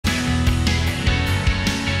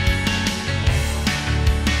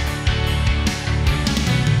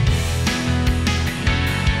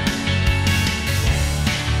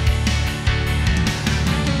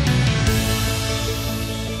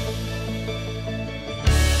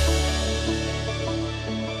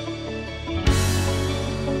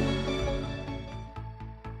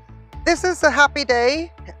this is a happy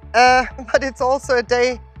day, but it's also a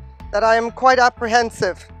day that I am quite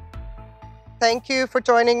apprehensive. Thank you for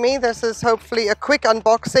joining me. This is hopefully a quick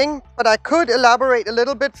unboxing, but I could elaborate a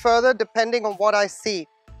little bit further depending on what I see.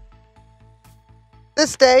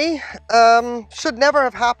 This day should never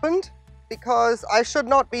have happened because I should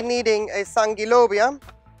not be needing a Sangilobia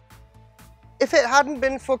if it hadn't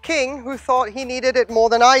been for King, who thought he needed it more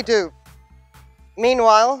than I do.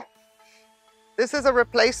 Meanwhile, this is a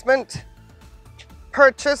replacement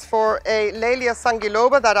purchase for a Lelia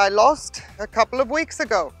Sangiloba that I lost a couple of weeks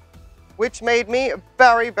ago, which made me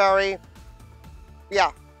very,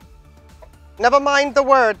 yeah. Never mind the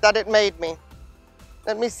word that it made me.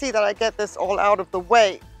 Let me see that I get this all out of the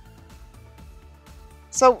way.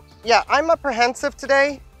 So yeah, I'm apprehensive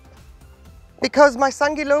today because my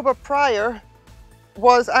Sangiloba prior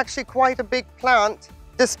was actually quite a big plant,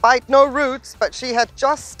 despite no roots, but she had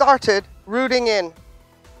just started rooting in.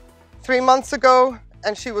 3 months ago,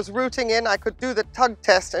 and she was rooting in. I could do the tug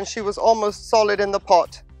test and she was almost solid in the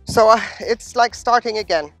pot. So it's like starting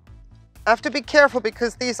again. I have to be careful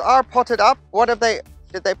because these are potted up. What have they,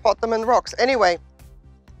 did they pot them in rocks? Anyway,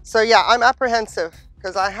 so yeah, I'm apprehensive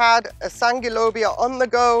because I had a Sangilobia on the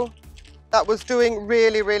go that was doing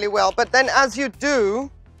really, really well. But then as you do,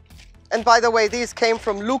 and by the way, these came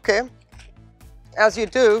from Lucke, as you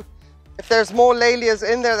do, if there's more Lelias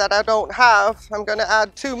in there that I don't have, I'm going to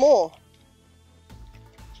add 2 more.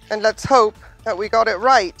 And let's hope that we got it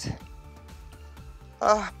right.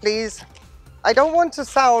 Please. I don't want to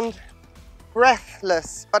sound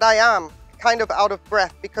breathless, but I am kind of out of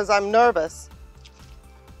breath because I'm nervous.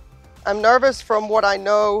 I'm nervous from what I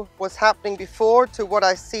know was happening before to what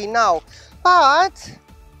I see now. But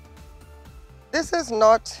this is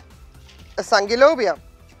not a Sangilobia.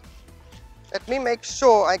 Let me make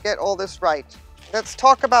sure I get all this right. Let's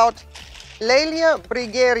talk about Lelia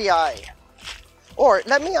Brigerii. Or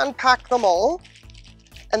let me unpack them all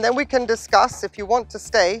and then we can discuss, if you want to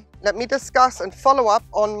stay, let me discuss and follow up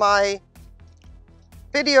on my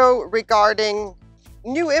video regarding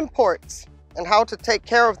new imports and how to take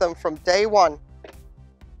care of them from day one.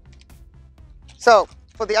 So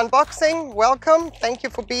for the unboxing, welcome. Thank you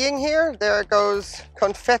for being here. There goes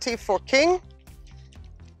confetti for King.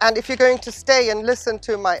 And if you're going to stay and listen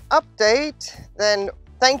to my update, then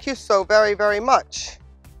thank you so very, very much.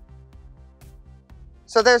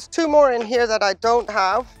 So there's 2 more in here that I don't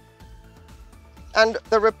have, and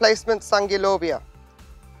the replacement Sangilobia,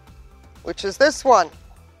 which is this one.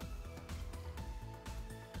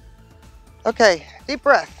 Okay, deep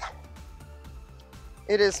breath.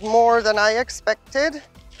 It is more than I expected.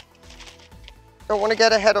 Don't want to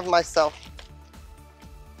get ahead of myself,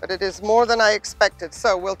 but it is more than I expected.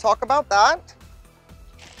 So we'll talk about that.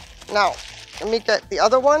 Now, let me get the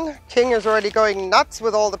other one. King is already going nuts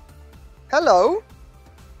with all the... Hello?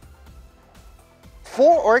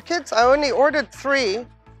 4 orchids? I only ordered 3.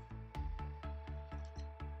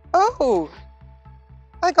 Oh,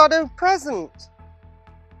 I got a present.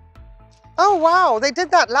 Oh wow, they did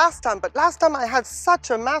that last time, but last time I had such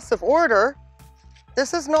a massive order.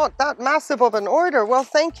 This is not that massive of an order. Well,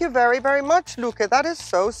 thank you very, very much, Lucke. That is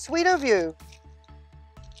so sweet of you.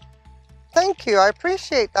 Thank you, I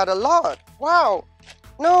appreciate that a lot. Wow.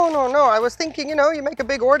 No. I was thinking, you know, you make a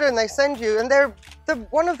big order and they send you, and they're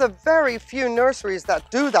one of the very few nurseries that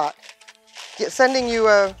do that, sending you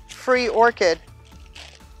a free orchid.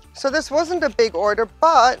 So this wasn't a big order,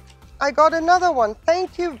 but I got another one.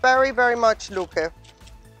 Thank you very, very much, Lucke.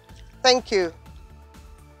 Thank you.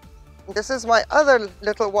 This is my other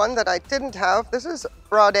little one that I didn't have. This is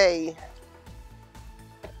Brade.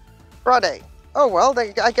 Oh well,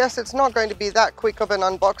 I guess it's not going to be that quick of an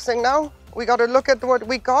unboxing now. We got to look at what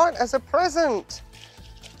we got as a present.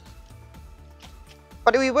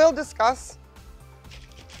 But we will discuss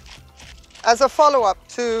as a follow-up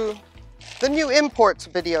to the new imports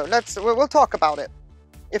video. We'll talk about it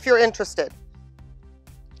if you're interested.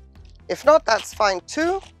 If not, that's fine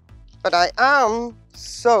too. But I am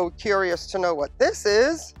so curious to know what this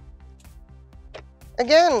is.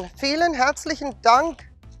 Again, vielen herzlichen Dank.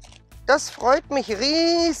 Das freut mich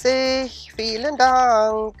riesig. Vielen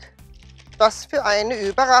Dank. Was für eine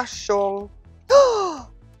Überraschung. Oh,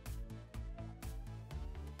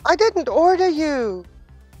 I didn't order you.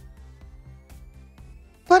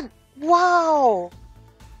 But wow.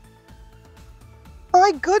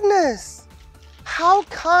 My goodness. How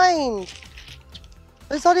kind.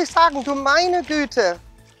 Wie soll ich sagen, du meine Güte.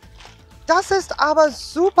 Das ist aber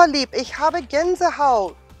super lieb. Ich habe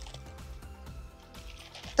Gänsehaut.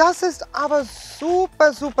 Das ist aber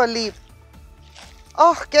super, super lieb.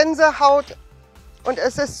 Ach, Gänsehaut. Und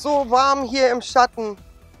es ist so warm hier im Schatten.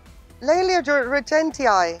 Laelia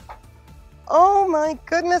regentii. Oh my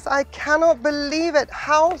goodness, I cannot believe it.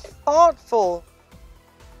 How thoughtful.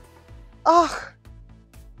 Oh,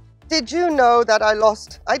 did you know that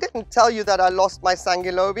I didn't tell you that I lost my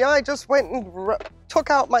Sangilobia. I just went and took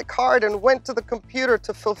out my card and went to the computer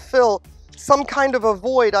to fulfill some kind of a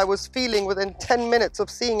void I was feeling within 10 minutes of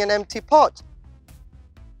seeing an empty pot.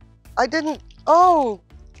 Oh,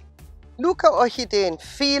 Lucke Orchideen,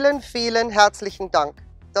 vielen herzlichen Dank.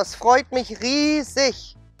 Das freut mich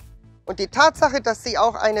riesig. Und die Tatsache, dass Sie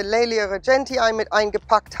auch eine Laelia regentii mit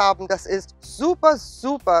eingepackt haben, das ist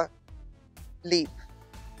super lieb.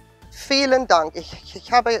 Vielen Dank.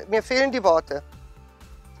 Mir fehlen die Worte.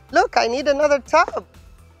 Look, I need another tub.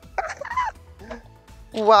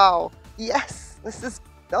 Wow. Yes. This is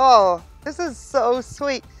so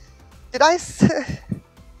sweet. Did I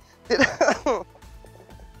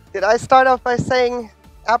start off by saying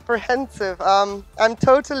apprehensive? I'm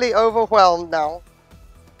totally overwhelmed now.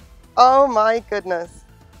 Oh my goodness.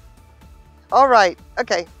 All right,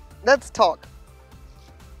 okay, let's talk.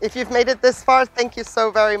 If you've made it this far, thank you so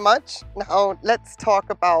very much. Now let's talk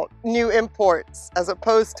about new imports as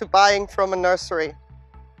opposed to buying from a nursery.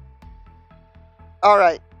 All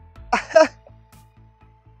right.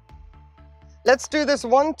 Let's do this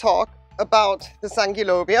one talk about the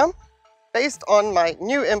Sangilobia based on my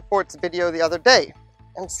new imports video the other day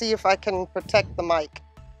and see if I can protect the mic.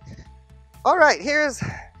 All right, here's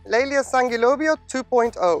Laelia Sangilobia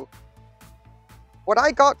 2.0. What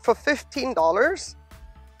I got for $15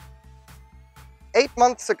 8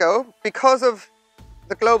 months ago, because of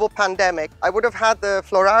the global pandemic, I would have had the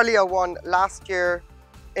Floralia one last year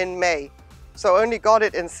in May. So I only got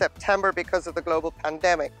it in September because of the global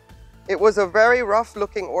pandemic. It was a very rough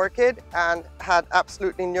looking orchid and had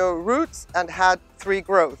absolutely no roots and had 3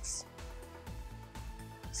 growths.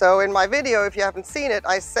 So in my video, if you haven't seen it,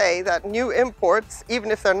 I say that new imports,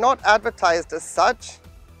 even if they're not advertised as such,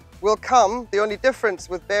 will come. The only difference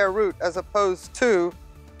with bare root as opposed to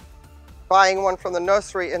buying one from the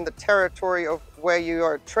nursery in the territory of where you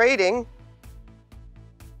are trading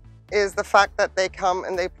is the fact that they come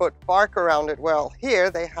and they put bark around it. Well, here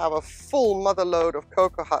they have a full mother load of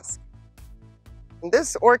cocoa husk. And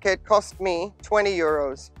this orchid cost me 20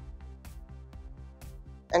 euros.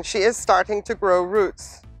 And she is starting to grow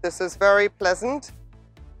roots. This is very pleasant.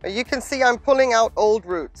 You can see I'm pulling out old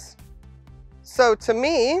roots. So to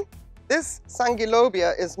me, this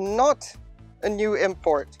Sangilobia is not a new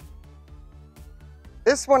import.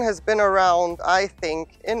 This one has been around, I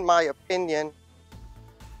think, in my opinion,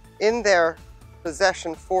 in their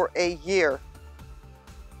possession for a year.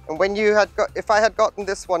 And when you had if I had gotten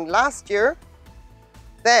this one last year,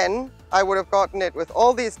 then I would have gotten it with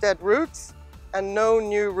all these dead roots and no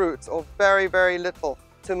new roots, or very, very little.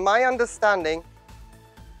 To my understanding,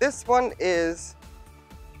 this one is,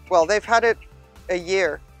 well, they've had it a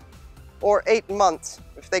year or 8 months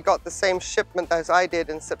if they got the same shipment as I did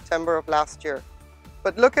in September of last year.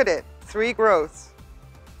 But look at it, 3 growths,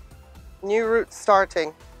 new roots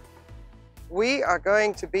starting. We are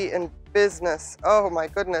going to be in business. Oh my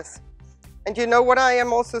goodness. And you know what I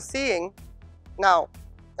am also seeing? Now,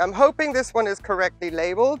 I'm hoping this one is correctly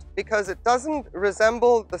labeled because it doesn't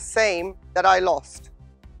resemble the same that I lost.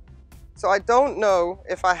 So I don't know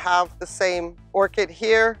if I have the same orchid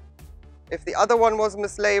here, if the other one was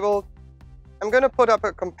mislabeled. I'm going to put up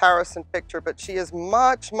a comparison picture, but she is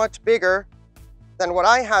much, much bigger than what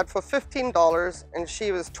I had for $15, and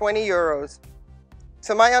she was 20 euros.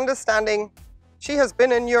 To my understanding, she has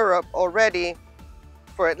been in Europe already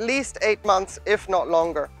for at least 8 months, if not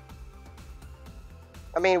longer.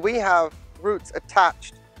 I mean, we have roots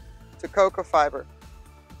attached to cocoa fiber,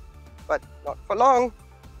 but not for long.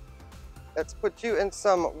 Let's put you in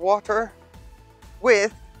some water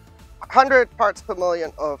with 100 parts per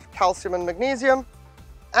million of calcium and magnesium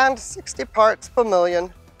and 60 parts per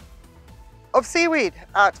million of seaweed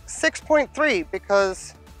at 6.3,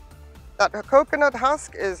 because that coconut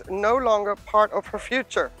husk is no longer part of her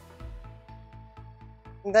future.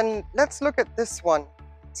 And then let's look at this one.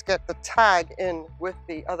 Let's get the tag in with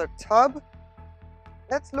the other tub.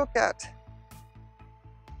 Let's look at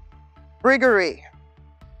Briggery.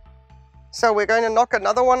 So we're going to knock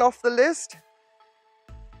another one off the list.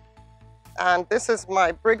 And this is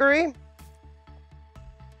my Briggery.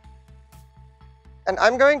 And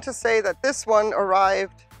I'm going to say that this one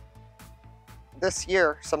arrived this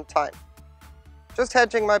year sometime. Just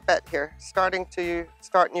hedging my bet here, starting to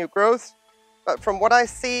start new growth. But from what I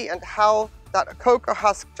see and how that cocoa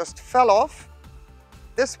husk just fell off,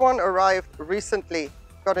 this one arrived recently.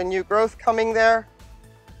 Got a new growth coming there.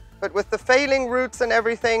 But with the failing roots and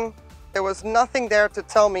everything, There was nothing there to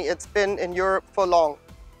tell me it's been in Europe for long.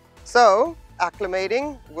 So,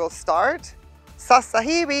 acclimating will start.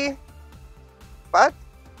 Sasahibi. But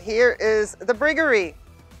here is the briggery.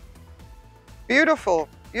 Beautiful,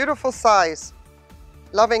 beautiful size.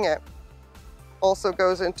 Loving it. Also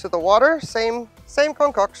goes into the water, same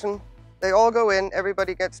concoction. They all go in,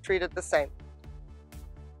 everybody gets treated the same.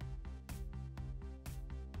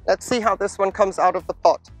 Let's see how this one comes out of the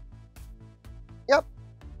pot. Yep.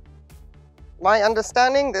 My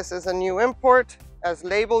understanding, this is a new import, as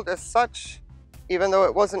labeled as such, even though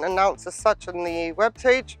it wasn't announced as such on the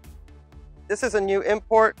webpage. This is a new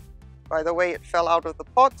import. By the way, it fell out of the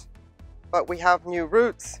pot, but we have new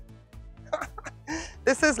roots.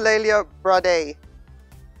 This is Leca Brade.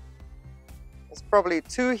 There's probably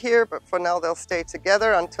two here, but for now they'll stay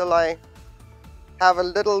together until I have a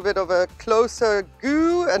little bit of a closer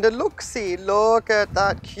goo and a look-see. Look at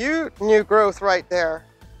that cute new growth right there.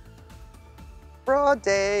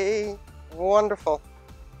 Brade. Wonderful.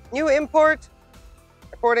 New import,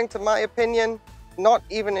 according to my opinion, not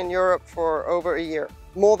even in Europe for over a year.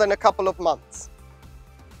 More than a couple of months.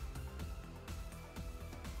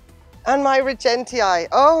 And my Regentii.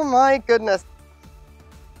 Oh my goodness.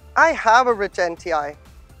 I have a Regentii.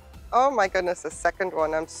 Oh my goodness, the second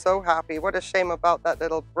one. I'm so happy. What a shame about that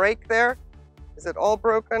little break there. Is it all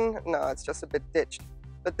broken? No, it's just a bit ditched.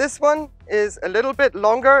 But this one is a little bit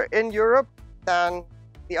longer in Europe than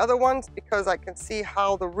the other ones because I can see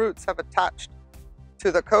how the roots have attached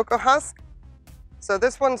to the cocoa husk. So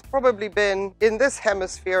this one's probably been in this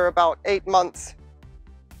hemisphere about 8 months.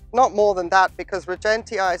 Not more than that, because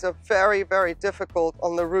Regentii are very, very difficult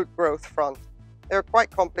on the root growth front. They're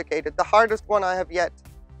quite complicated. The hardest one I have yet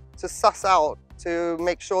to suss out to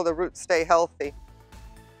make sure the roots stay healthy.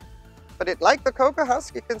 But it liked the cocoa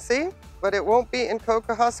husk, you can see, but it won't be in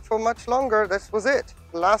cocoa husk for much longer. This was it,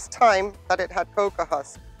 last time that it had cocoa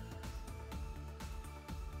husk.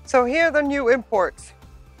 So here are the new imports,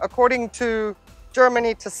 according to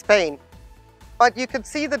Germany to Spain. But you can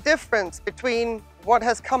see the difference between what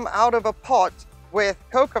has come out of a pot with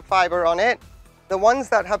cocoa fiber on it. The ones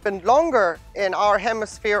that have been longer in our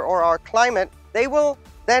hemisphere or our climate, they will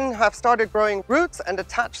then have started growing roots and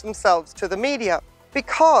attach themselves to the media.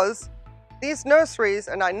 Because these nurseries,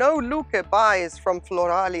 and I know Lucke buys from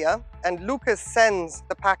Floralia, and Lucke sends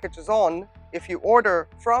the packages on. If you order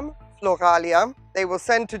from Floralia, they will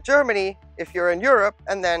send to Germany if you're in Europe,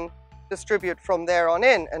 and then distribute from there on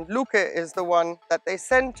in. And Lucke is the one that they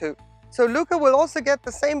send to. So Lucke will also get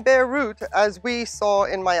the same bare root as we saw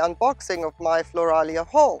in my unboxing of my Floralia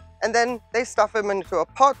haul. And then they stuff them into a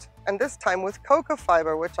pot, and this time with cocoa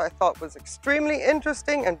fiber, which I thought was extremely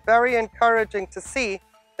interesting and very encouraging to see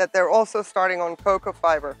that they're also starting on cocoa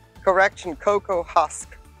fiber. Correction, cocoa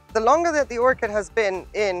husk. The longer that the orchid has been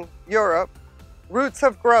in Europe, roots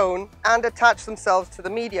have grown and attached themselves to the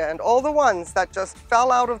media, and all the ones that just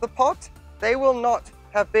fell out of the pot, they will not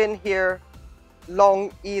have been here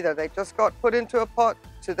long either. They just got put into a pot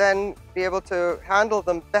to then be able to handle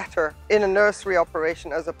them better in a nursery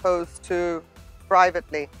operation as opposed to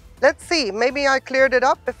privately. Let's see, maybe I cleared it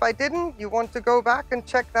up. If I didn't, you want to go back and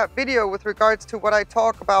check that video with regards to what I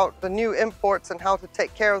talk about the new imports and how to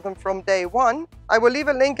take care of them from day one. I will leave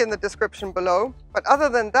a link in the description below. But other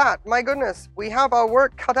than that, my goodness, we have our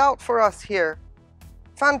work cut out for us here.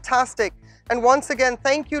 Fantastic. And once again,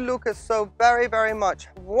 thank you, Lucas, so very, very much.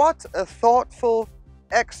 What a thoughtful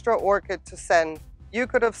extra orchid to send. You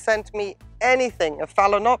could have sent me anything, a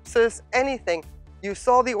Phalaenopsis, anything. You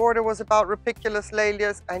saw the order was about Rapiculus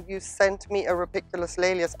Laelius, and you sent me a Rapiculus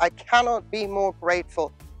Laelius. I cannot be more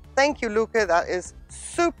grateful. Thank you, Lucke. That is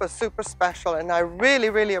super, super special, and I really,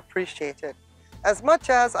 really appreciate it. As much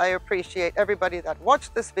as I appreciate everybody that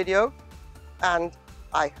watched this video, and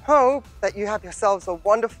I hope that you have yourselves a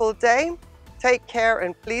wonderful day. Take care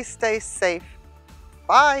and please stay safe.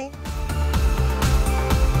 Bye.